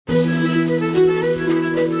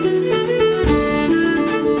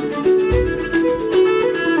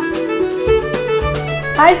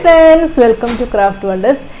Hi friends, welcome to Craft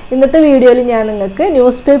Wonders. ഇന്നത്തെ വീഡിയോയിൽ ഞാൻ നിങ്ങൾക്ക്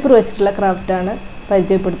ന്യൂസ് പേപ്പർ വെച്ചിട്ടുള്ള ക്രാഫ്റ്റ് ആണ്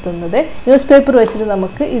പരിചയപ്പെടുത്തുന്നത്. ന്യൂസ് പേപ്പർ വെച്ചിട്ട്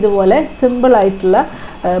നമുക്ക് ഇതുപോലെ സിമ്പിൾ ആയിട്ടുള്ള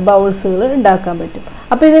ബൗൾസുകൾ ഉണ്ടാക്കാൻ പറ്റും.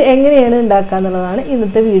 അപ്പോൾ ഇത് എങ്ങനെയാണ് ഉണ്ടാക്കുക എന്നുള്ളതാണ്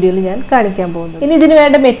ഇന്നത്തെ വീഡിയോയിൽ ഞാൻ കാണിക്കാൻ പോകുന്നത്. ഇനി ഇതിന്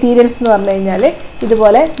വേണ്ട മെറ്റീരിയൽസ് എന്ന് പറഞ്ഞു കഴിഞ്ഞാൽ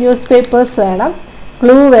ഇതുപോലെ ന്യൂസ് പേപ്പേഴ്സ് വേണം,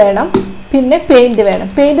 ഗ്ലൂ വേണം, പിന്നെ പെയിൻറ്റ് വേണം.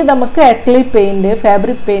 പെയിൻറ്റ് നമുക്ക് അക്രിലിക് പെയിൻറ്റ്,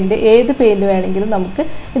 ഫാബ്രിക് പെയിൻറ്റ്, ഏത് പെയിൻറ്റ് വേണമെങ്കിലും നമുക്ക്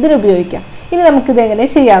ഇതിന് ഉപയോഗിക്കാം. ഇനി നമുക്കിത് എങ്ങനെ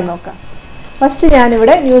ചെയ്യാൻ നോക്കാം. ഫസ്റ്റ്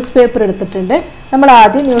ഞാനിവിടെ ന്യൂസ് പേപ്പർ എടുത്തിട്ടുണ്ട്. നമ്മൾ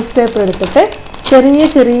ആദ്യം ന്യൂസ് പേപ്പർ എടുത്തിട്ട് ചെറിയ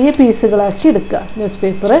ചെറിയ പീസുകളാക്കി എടുക്കുക. ന്യൂസ്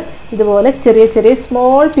പേപ്പർ ഇതുപോലെ ചെറിയ ചെറിയ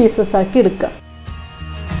സ്മോൾ പീസസ് ആക്കി എടുക്കുക.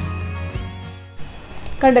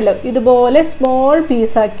 കണ്ടല്ലോ, ഇതുപോലെ സ്മോൾ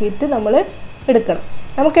പീസാക്കിയിട്ട് നമ്മൾ എടുക്കണം.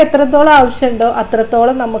 നമുക്ക് എത്രത്തോളം ആവശ്യമുണ്ടോ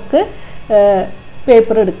അത്രത്തോളം നമുക്ക്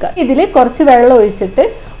പേപ്പർ എടുക്കുക. ഇതിൽ കുറച്ച് വെള്ളം ഒഴിച്ചിട്ട്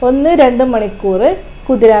 1-2 മണിക്കൂർ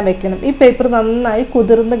കുതിരാൻ വെക്കണം. ഈ പേപ്പർ നന്നായി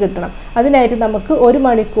കുതിർന്ന് കിട്ടണം. അതിനായിട്ട് നമുക്ക് 1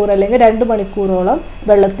 മണിക്കൂർ അല്ലെങ്കിൽ 2 മണിക്കൂറോളം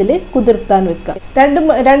വെള്ളത്തിൽ കുതിർത്താൻ വെക്കാം.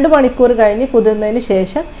 2 മണിക്കൂർ കഴിഞ്ഞ് കുതിർന്നതിന്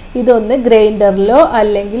ശേഷം ഇതൊന്ന് ഗ്രൈൻഡറിലോ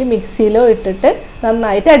അല്ലെങ്കിൽ മിക്സിയിലോ ഇട്ടിട്ട്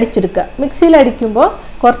നന്നായിട്ട് അടിച്ചെടുക്കുക. മിക്സിയിൽ അടിക്കുമ്പോൾ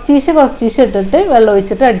കുറച്ചീശെ ഇട്ടിട്ട് വെള്ളം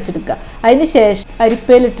ഒഴിച്ചിട്ട് അടിച്ചെടുക്കുക. അതിന് ശേഷം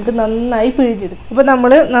അരിപ്പയിലിട്ടിട്ട് നന്നായി പിഴിഞ്ഞെടുക്കുക. അപ്പോൾ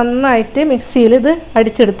നമ്മൾ നന്നായിട്ട് മിക്സിയിൽ ഇത്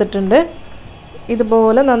അടിച്ചെടുത്തിട്ടുണ്ട്.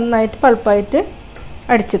 ഇതുപോലെ നന്നായിട്ട് പൾപ്പായിട്ട്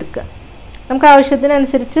അടിച്ചെടുക്കുക. നമുക്ക്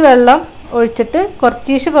ആവശ്യത്തിനനുസരിച്ച് വെള്ളം ഒഴിച്ചിട്ട്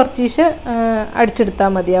കുറച്ചീശെ അടിച്ചെടുത്താൽ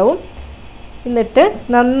മതിയാവും. എന്നിട്ട്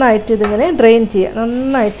നന്നായിട്ട് ഇതിങ്ങനെ ഡ്രെയിൻ ചെയ്യുക.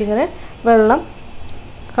 നന്നായിട്ട് ഇങ്ങനെ വെള്ളം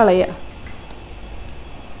കളയുക.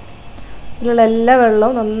 ഇതിലുള്ള എല്ലാ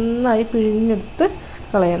വെള്ളവും നന്നായി പിഴിഞ്ഞെടുത്ത്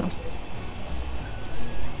കളയണം.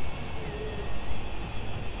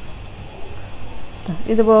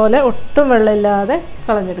 ഇതുപോലെ ഒട്ടും വെള്ളമില്ലാതെ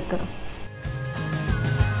കളഞ്ഞെടുക്കണം.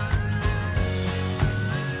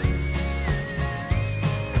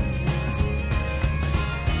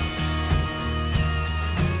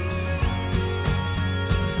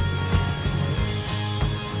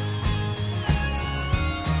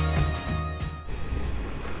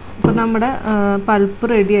 അപ്പോൾ നമ്മുടെ പൾപ്പ്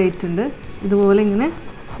റെഡി ആയിട്ടുണ്ട്. ഇതുപോലെ ഇങ്ങനെ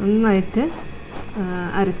നന്നായിട്ട്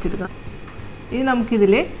അരച്ചെടുക്കാം. ഇനി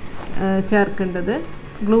നമുക്കിതിൽ ചേർക്കേണ്ടത്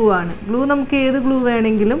ഗ്ലൂ ആണ്. ഗ്ലൂ നമുക്ക് ഏത് ഗ്ലൂ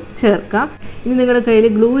വേണമെങ്കിലും ചേർക്കാം. ഇനി നിങ്ങളുടെ കയ്യിൽ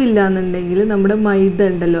ഗ്ലൂ ഇല്ലയെന്നുണ്ടെങ്കിൽ നമ്മുടെ മൈദ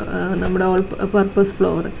ഉണ്ടല്ലോ, നമ്മുടെ ഓൾ പർപ്പസ്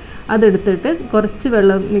ഫ്ലോർ, അതെടുത്തിട്ട് കുറച്ച്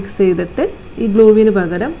വെള്ളം മിക്സ് ചെയ്തിട്ട് ഈ ഗ്ലൂവിന്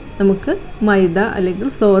പകരം നമുക്ക് മൈദ അല്ലെങ്കിൽ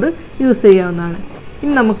ഫ്ലോർ യൂസ് ചെയ്യാവുന്നതാണ്.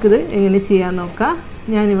 ഇനി നമുക്കിത് എങ്ങനെ ചെയ്യാൻ നോക്കാം.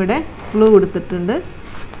 ഞാനിവിടെ ഗ്ലൂ കൊടുത്തിട്ടുണ്ട്.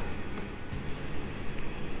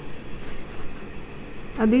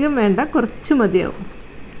 അധികം വേണ്ട, കുറച്ച് മതിയാവും.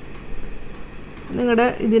 നിങ്ങളുടെ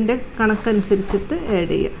ഇതിൻ്റെ കണക്കനുസരിച്ചിട്ട് ആഡ്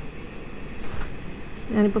ചെയ്യുക.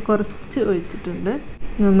 ഞാനിപ്പോൾ കുറച്ച് ഒഴിച്ചിട്ടുണ്ട്.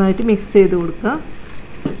 നന്നായിട്ട് മിക്സ് ചെയ്ത് കൊടുക്കുക.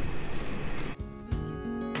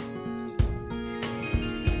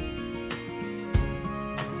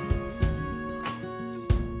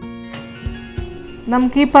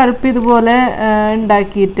 നമുക്ക് ഈ പൾപ്പ് ഇതുപോലെ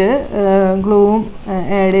ഉണ്ടാക്കിയിട്ട് ഗ്ലൂവും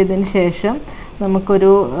ആഡ് ചെയ്തതിന് ശേഷം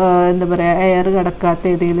നമുക്കൊരു എന്താ പറയുക, എയർ കടക്കാത്ത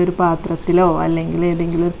ഏതെങ്കിലും ഒരു പാത്രത്തിലോ അല്ലെങ്കിൽ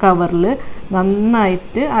ഏതെങ്കിലും ഒരു കവറിൽ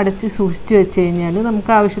നന്നായിട്ട് അടച്ച് സൂക്ഷിച്ച് വെച്ച് കഴിഞ്ഞാൽ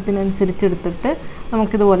നമുക്ക് ആവശ്യത്തിനനുസരിച്ച് എടുത്തിട്ട്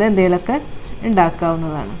നമുക്കിതുപോലെ എന്തെങ്കിലുമൊക്കെ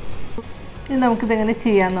ഉണ്ടാക്കാവുന്നതാണ്. ഇനി നമുക്കിതെങ്ങനെ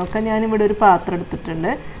ചെയ്യാൻ നോക്കാം. ഞാനിവിടെ ഒരു പാത്രം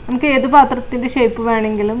എടുത്തിട്ടുണ്ട്. നമുക്ക് ഏത് പാത്രത്തിൻ്റെ ഷേപ്പ്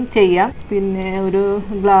വേണമെങ്കിലും ചെയ്യാം. പിന്നെ ഒരു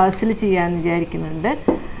ഗ്ലാസ്സിൽ ചെയ്യാമെന്ന് വിചാരിക്കുന്നുണ്ട്.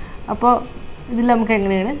 അപ്പോൾ ഇതിൽ നമുക്ക്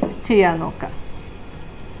എങ്ങനെയാണ് ചെയ്യാൻ നോക്കാം.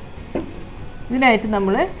 ഇതിനായിട്ട്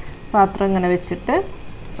നമ്മൾ പാത്രം ഇങ്ങനെ വെച്ചിട്ട്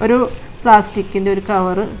ഒരു പ്ലാസ്റ്റിക്കിൻ്റെ ഒരു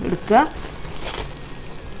കവർ എടുക്കുക.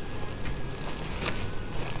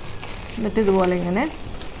 എന്നിട്ട് ഇതുപോലെ ഇങ്ങനെ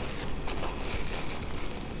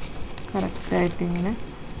കറക്റ്റായിട്ട് ഇങ്ങനെ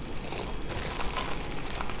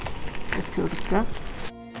വെച്ച് കൊടുക്കുക.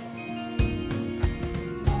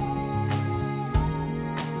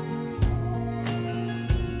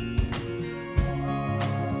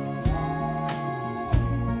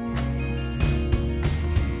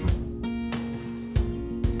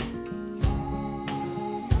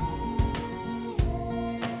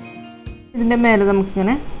 ഇതിൻ്റെ മേലെ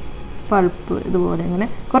നമുക്കിങ്ങനെ പൾപ്പ് ഇതുപോലെ ഇങ്ങനെ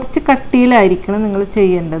കുറച്ച് കട്ടിയിലായിരിക്കണം നിങ്ങൾ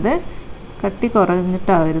ചെയ്യേണ്ടത്. കട്ടി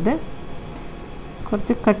കുറഞ്ഞിട്ടാവരുത്.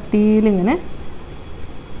 കുറച്ച് കട്ടിയിലിങ്ങനെ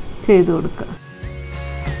ചെയ്ത് കൊടുക്കുക.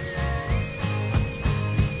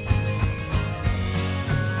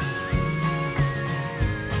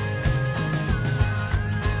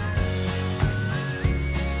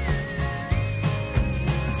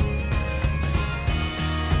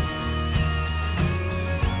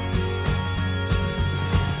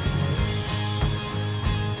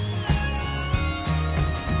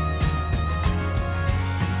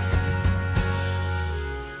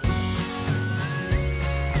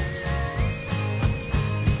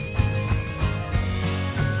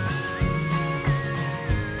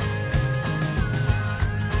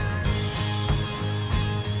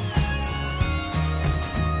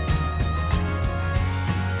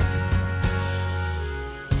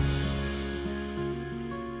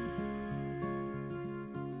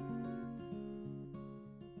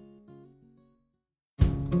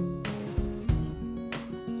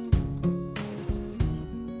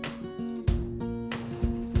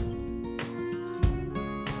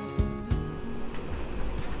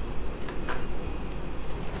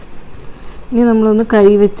 ഇനി നമ്മളൊന്ന് കൈ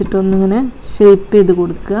വെച്ചിട്ട് ഒന്നിങ്ങനെ ഷേപ്പ് ചെയ്ത്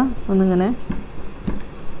കൊടുക്കുക. ഒന്നിങ്ങനെ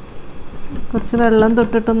കുറച്ച് വെള്ളം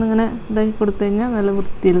തൊട്ടിട്ടൊന്നിങ്ങനെ ഇതാക്കി കൊടുത്തു കഴിഞ്ഞാൽ നല്ല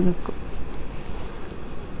വൃത്തിയിൽ നിൽക്കും.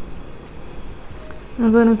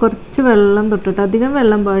 നമുക്ക് വേണമെങ്കിൽ കുറച്ച് വെള്ളം തൊട്ടിട്ട്, അധികം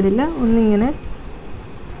വെള്ളം പാടില്ല, ഒന്നിങ്ങനെ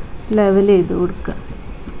ലെവൽ ചെയ്ത് കൊടുക്കുക.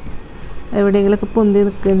 എവിടെയെങ്കിലുമൊക്കെ പൊന്തി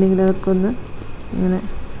നിൽക്കുന്നുണ്ടെങ്കിൽ അതൊക്കെ ഒന്ന് ഇങ്ങനെ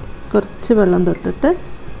കുറച്ച് വെള്ളം തൊട്ടിട്ട്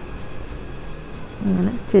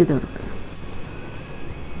ഇങ്ങനെ ചെയ്ത് കൊടുക്കുക.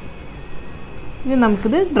 ഇനി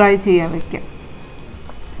നമുക്കിത് ഡ്രൈ ചെയ്യാൻ വയ്ക്കാം.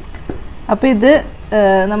 അപ്പോൾ ഇത്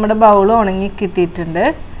നമ്മുടെ ബൗൾ ഉണങ്ങി കിട്ടിയിട്ടുണ്ട്.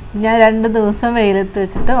 ഞാൻ 2 ദിവസം വെയിലത്ത്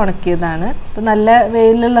വെച്ചിട്ട് ഉണക്കിയതാണ്. അപ്പോൾ നല്ല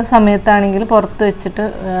വെയിലുള്ള സമയത്താണെങ്കിൽ പുറത്ത് വെച്ചിട്ട്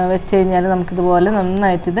വെച്ച് കഴിഞ്ഞാൽ നമുക്കിതുപോലെ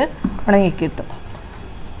നന്നായിട്ടിത് ഉണങ്ങിക്കിട്ടും.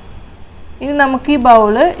 ഇനി നമുക്ക് ഈ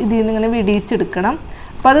ബൗള് ഇതിൽ നിന്ന് ഇങ്ങനെ വിടിയിച്ചെടുക്കണം.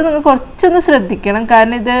 അപ്പോൾ അത് നിങ്ങൾ കുറച്ചൊന്ന് ശ്രദ്ധിക്കണം,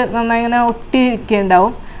 കാരണം ഇത് നന്നായി ഇങ്ങനെ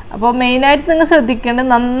ഒട്ടിയിരിക്കുന്നുണ്ടാവും. അപ്പോൾ മെയിനായിട്ട് നിങ്ങൾ ശ്രദ്ധിക്കേണ്ടത്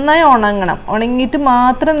നന്നായി ഉണങ്ങണം. ഉണങ്ങിയിട്ട്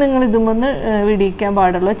മാത്രം നിങ്ങൾ ഇതുമൊന്ന് വിടിയിക്കാൻ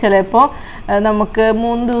പാടുള്ളൂ. ചിലപ്പോൾ നമുക്ക്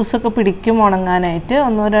 3 ദിവസമൊക്കെ പിടിക്കും ഉണങ്ങാനായിട്ട്.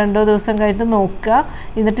 1-2 ദിവസം കഴിഞ്ഞിട്ട് നോക്കുക.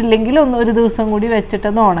 എന്നിട്ടില്ലെങ്കിൽ ഒരു ദിവസം കൂടി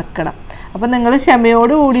വെച്ചിട്ടത് ഉണക്കണം. അപ്പോൾ നിങ്ങൾ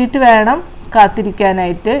ക്ഷമയോട് കൂടിയിട്ട് വേണം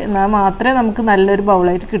കാത്തിരിക്കാനായിട്ട്. എന്നാൽ മാത്രമേ നമുക്ക് നല്ലൊരു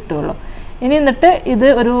ബൗളായിട്ട് കിട്ടുകയുള്ളൂ. ഇനി എന്നിട്ട് ഇത്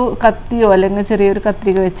ഒരു കത്തിയോ അല്ലെങ്കിൽ ചെറിയൊരു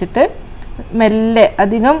കത്രിക വെച്ചിട്ട് മെല്ലെ,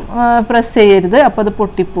 അധികം പ്രസ് ചെയ്യരുത്, അപ്പോൾ അത്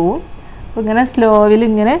പൊട്ടിപ്പോവും. അപ്പോൾ ഇങ്ങനെ സ്ലോവിൽ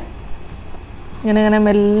ഇങ്ങനെ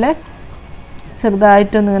മെല്ലെ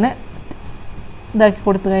ചെറുതായിട്ടൊന്നിങ്ങനെ ഇതാക്കി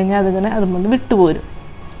കൊടുത്തു കഴിഞ്ഞാൽ അതിങ്ങനെ അതുകൊണ്ട് വിട്ടുപോരും.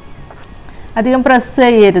 അധികം പ്രസ്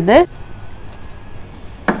ചെയ്യരുത്.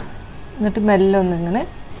 എന്നിട്ട് മെല്ലെ ഒന്നിങ്ങനെ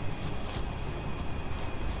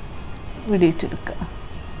വിടിയിച്ചെടുക്കുക.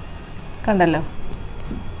 കണ്ടല്ലോ?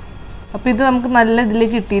 അപ്പോൾ ഇത് നമുക്ക് നല്ല ഇതിൽ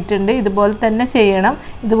കിട്ടിയിട്ടുണ്ട്. ഇതുപോലെ തന്നെ ചെയ്യണം.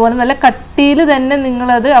 ഇതുപോലെ നല്ല കട്ടിയിൽ തന്നെ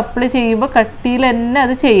നിങ്ങളത് അപ്ലൈ ചെയ്യുമ്പോൾ കട്ടിയിൽ തന്നെ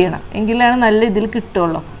അത് ചെയ്യണം, എങ്കിലാണ് നല്ല ഇതിൽ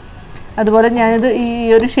കിട്ടുള്ളൂ. അതുപോലെ ഞാനിത് ഈ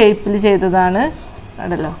ഒരു ഷേപ്പിൽ ചെയ്തതാണ്,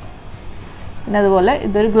 കണ്ടല്ലോ? പിന്നെ അതുപോലെ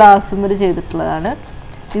ഇതൊരു ഗ്ലാസ്സും ഒരു ചെയ്തിട്ടുള്ളതാണ്.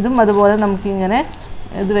 ഇതും അതുപോലെ നമുക്കിങ്ങനെ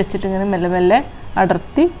ഇത് വെച്ചിട്ട് ഇങ്ങനെ മെല്ലെ മെല്ലെ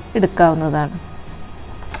അടർത്തി എടുക്കാവുന്നതാണ്.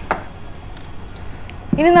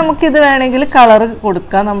 ഇനി നമുക്കിത് വേണമെങ്കിൽ കളർ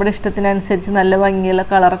കൊടുക്കാം. നമ്മുടെ ഇഷ്ടത്തിനനുസരിച്ച് നല്ല ഭംഗിയുള്ള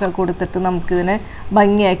കളറൊക്കെ കൊടുത്തിട്ട് നമുക്കിതിനെ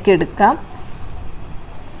ഭംഗിയാക്കി എടുക്കാം.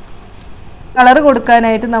 കളർ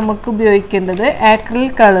കൊടുക്കാനായിട്ട് നമുക്ക് ഉപയോഗിക്കേണ്ടത്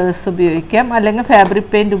ആക്രിലിക് കളേഴ്സ് ഉപയോഗിക്കാം, അല്ലെങ്കിൽ ഫാബ്രിക്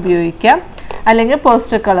പെയിൻറ്റ് ഉപയോഗിക്കാം, അല്ലെങ്കിൽ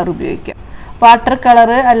പോസ്റ്റർ കളർ ഉപയോഗിക്കാം. വാട്ടർ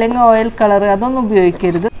കളർ അല്ലെങ്കിൽ ഓയിൽ കളർ അതൊന്നും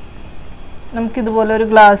ഉപയോഗിക്കരുത്. നമുക്കിതുപോലെ ഒരു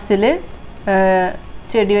ഗ്ലാസ്സിൽ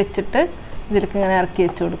ചെടി വെച്ചിട്ട് ഇതിലേക്ക് ഇങ്ങനെ ഇറക്കി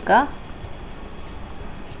വെച്ച് കൊടുക്കാം.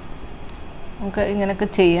 നമുക്ക് ഇങ്ങനെയൊക്കെ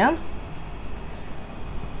ചെയ്യാം.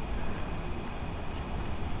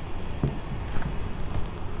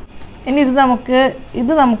 ഇനി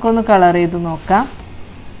ഇത് നമുക്കൊന്ന് കളർ ചെയ്ത് നോക്കാം.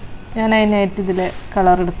 ഞാൻ അതിനായിട്ട് ഇതിൽ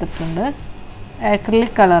കളർ എടുത്തിട്ടുണ്ട്.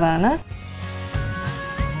 ആക്രിലിക് കളറാണ്.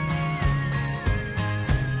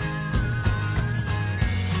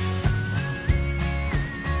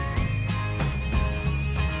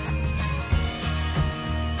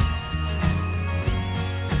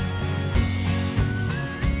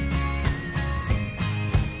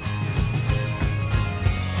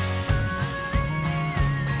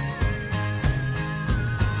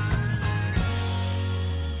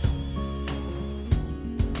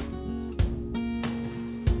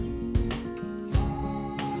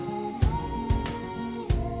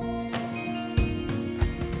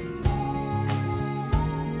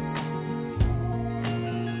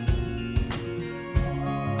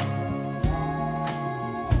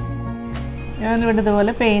 ഞാനിവിടെ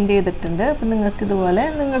ഇതുപോലെ പെയിൻറ്റ് ചെയ്തിട്ടുണ്ട്. അപ്പം നിങ്ങൾക്ക് ഇതുപോലെ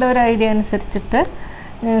നിങ്ങളുടെ ഒരു ഐഡിയ അനുസരിച്ചിട്ട്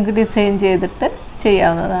നിങ്ങൾക്ക് ഡിസൈൻ ചെയ്തിട്ട്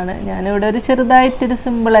ചെയ്യാവുന്നതാണ്. ഞാനിവിടെ ഒരു ചെറുതായിട്ടൊരു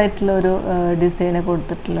സിമ്പിളായിട്ടുള്ള ഒരു ഡിസൈന്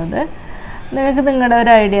കൊടുത്തിട്ടുള്ളത്. നിങ്ങൾക്ക് നിങ്ങളുടെ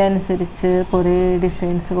ഒരു ഐഡിയ അനുസരിച്ച് കുറേ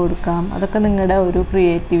ഡിസൈൻസ് കൊടുക്കാം. അതൊക്കെ നിങ്ങളുടെ ഒരു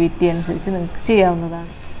ക്രിയേറ്റിവിറ്റി അനുസരിച്ച് നിങ്ങൾക്ക്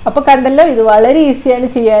ചെയ്യാവുന്നതാണ്. അപ്പോൾ കണ്ടല്ലോ, ഇത് വളരെ ഈസിയാണ്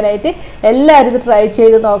ചെയ്യാനായിട്ട്. എല്ലാവരും ഇത് ട്രൈ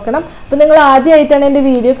ചെയ്ത് നോക്കണം. അപ്പോൾ നിങ്ങൾ ആദ്യമായിട്ടാണ് എൻ്റെ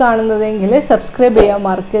വീഡിയോ കാണുന്നതെങ്കിൽ സബ്സ്ക്രൈബ് ചെയ്യാൻ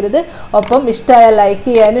മറക്കരുത്. ഒപ്പം ഇഷ്ടമായ ലൈക്ക്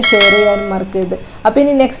ചെയ്യാനും ഷെയർ ചെയ്യാനും മറക്കരുത്. അപ്പോൾ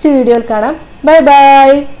ഇനി നെക്സ്റ്റ് വീഡിയോയിൽ കാണാം. Bye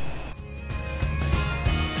bye.